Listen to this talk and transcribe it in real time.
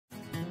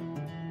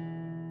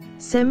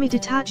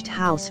Semi-detached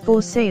house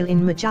for sale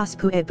in Mijas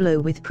Pueblo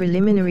with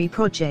preliminary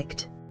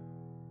project.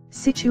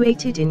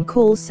 Situated in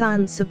calle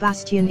San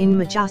Sebastian in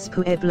Mijas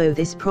Pueblo,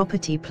 this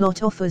property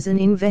plot offers an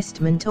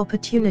investment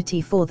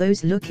opportunity for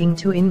those looking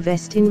to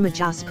invest in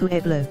Mijas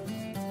Pueblo.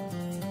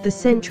 The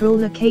central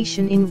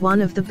location in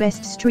one of the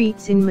best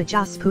streets in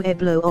Mijas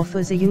Pueblo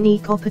offers a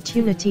unique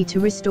opportunity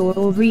to restore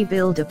or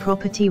rebuild a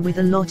property with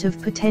a lot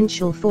of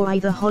potential for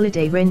either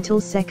holiday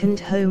rental, second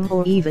home,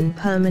 or even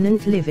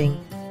permanent living.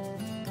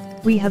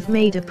 We have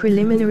made a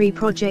preliminary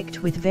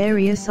project with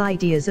various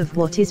ideas of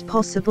what is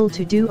possible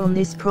to do on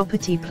this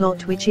property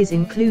plot, which is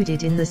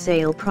included in the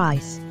sale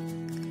price.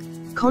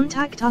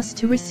 Contact us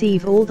to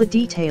receive all the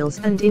details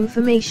and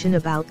information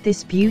about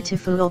this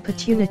beautiful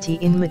opportunity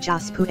in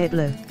Mijas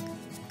Pueblo.